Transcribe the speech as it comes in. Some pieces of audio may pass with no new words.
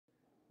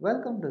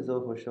Welcome to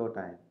Zoho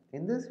ShowTime.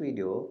 In this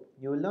video,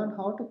 you will learn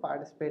how to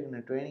participate in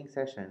a training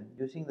session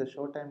using the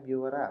ShowTime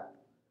Viewer app.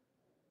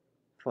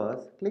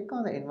 First, click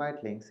on the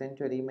invite link sent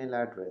to your email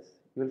address.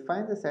 You will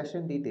find the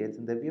session details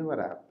in the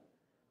Viewer app.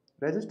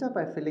 Register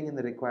by filling in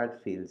the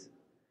required fields.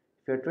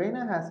 If your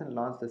trainer hasn't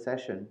launched the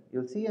session,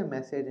 you'll see a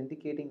message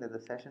indicating that the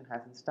session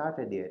hasn't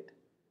started yet.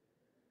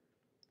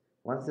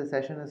 Once the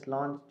session is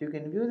launched, you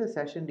can view the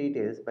session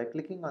details by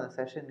clicking on the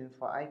session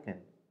info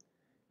icon.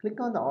 Click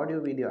on the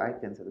audio-video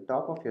icons at the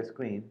top of your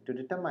screen to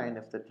determine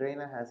if the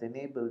trainer has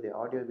enabled the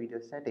audio-video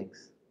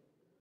settings.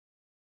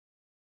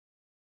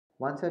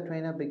 Once your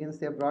trainer begins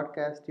their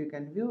broadcast, you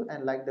can view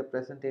and like the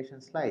presentation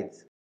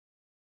slides.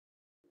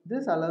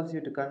 This allows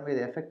you to convey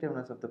the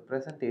effectiveness of the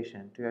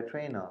presentation to your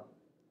trainer.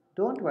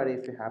 Don't worry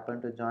if you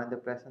happen to join the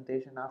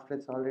presentation after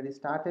it's already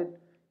started.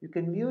 You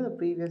can view the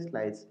previous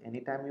slides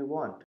anytime you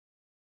want.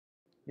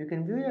 You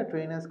can view your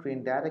trainer's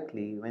screen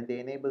directly when they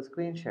enable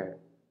screen share.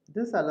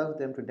 This allows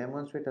them to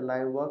demonstrate a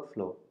live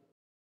workflow.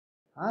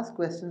 Ask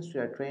questions to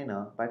your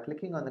trainer by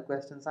clicking on the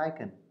questions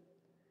icon.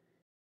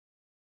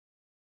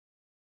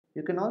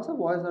 You can also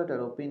voice out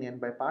your opinion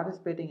by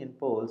participating in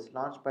polls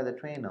launched by the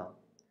trainer.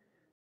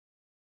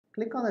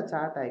 Click on the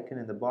chat icon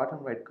in the bottom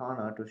right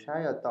corner to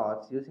share your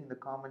thoughts using the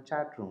common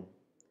chat room.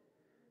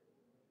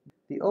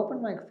 The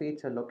open mic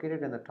feature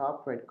located in the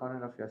top right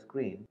corner of your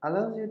screen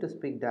allows you to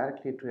speak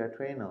directly to your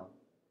trainer.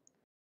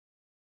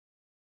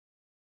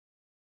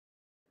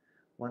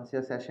 Once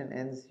your session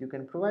ends, you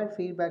can provide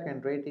feedback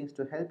and ratings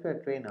to help your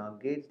trainer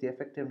gauge the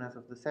effectiveness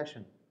of the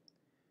session.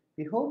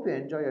 We hope you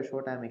enjoy your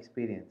Showtime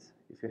experience.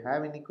 If you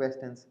have any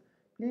questions,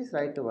 please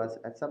write to us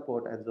at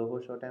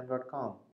support@zohoshowtime.com.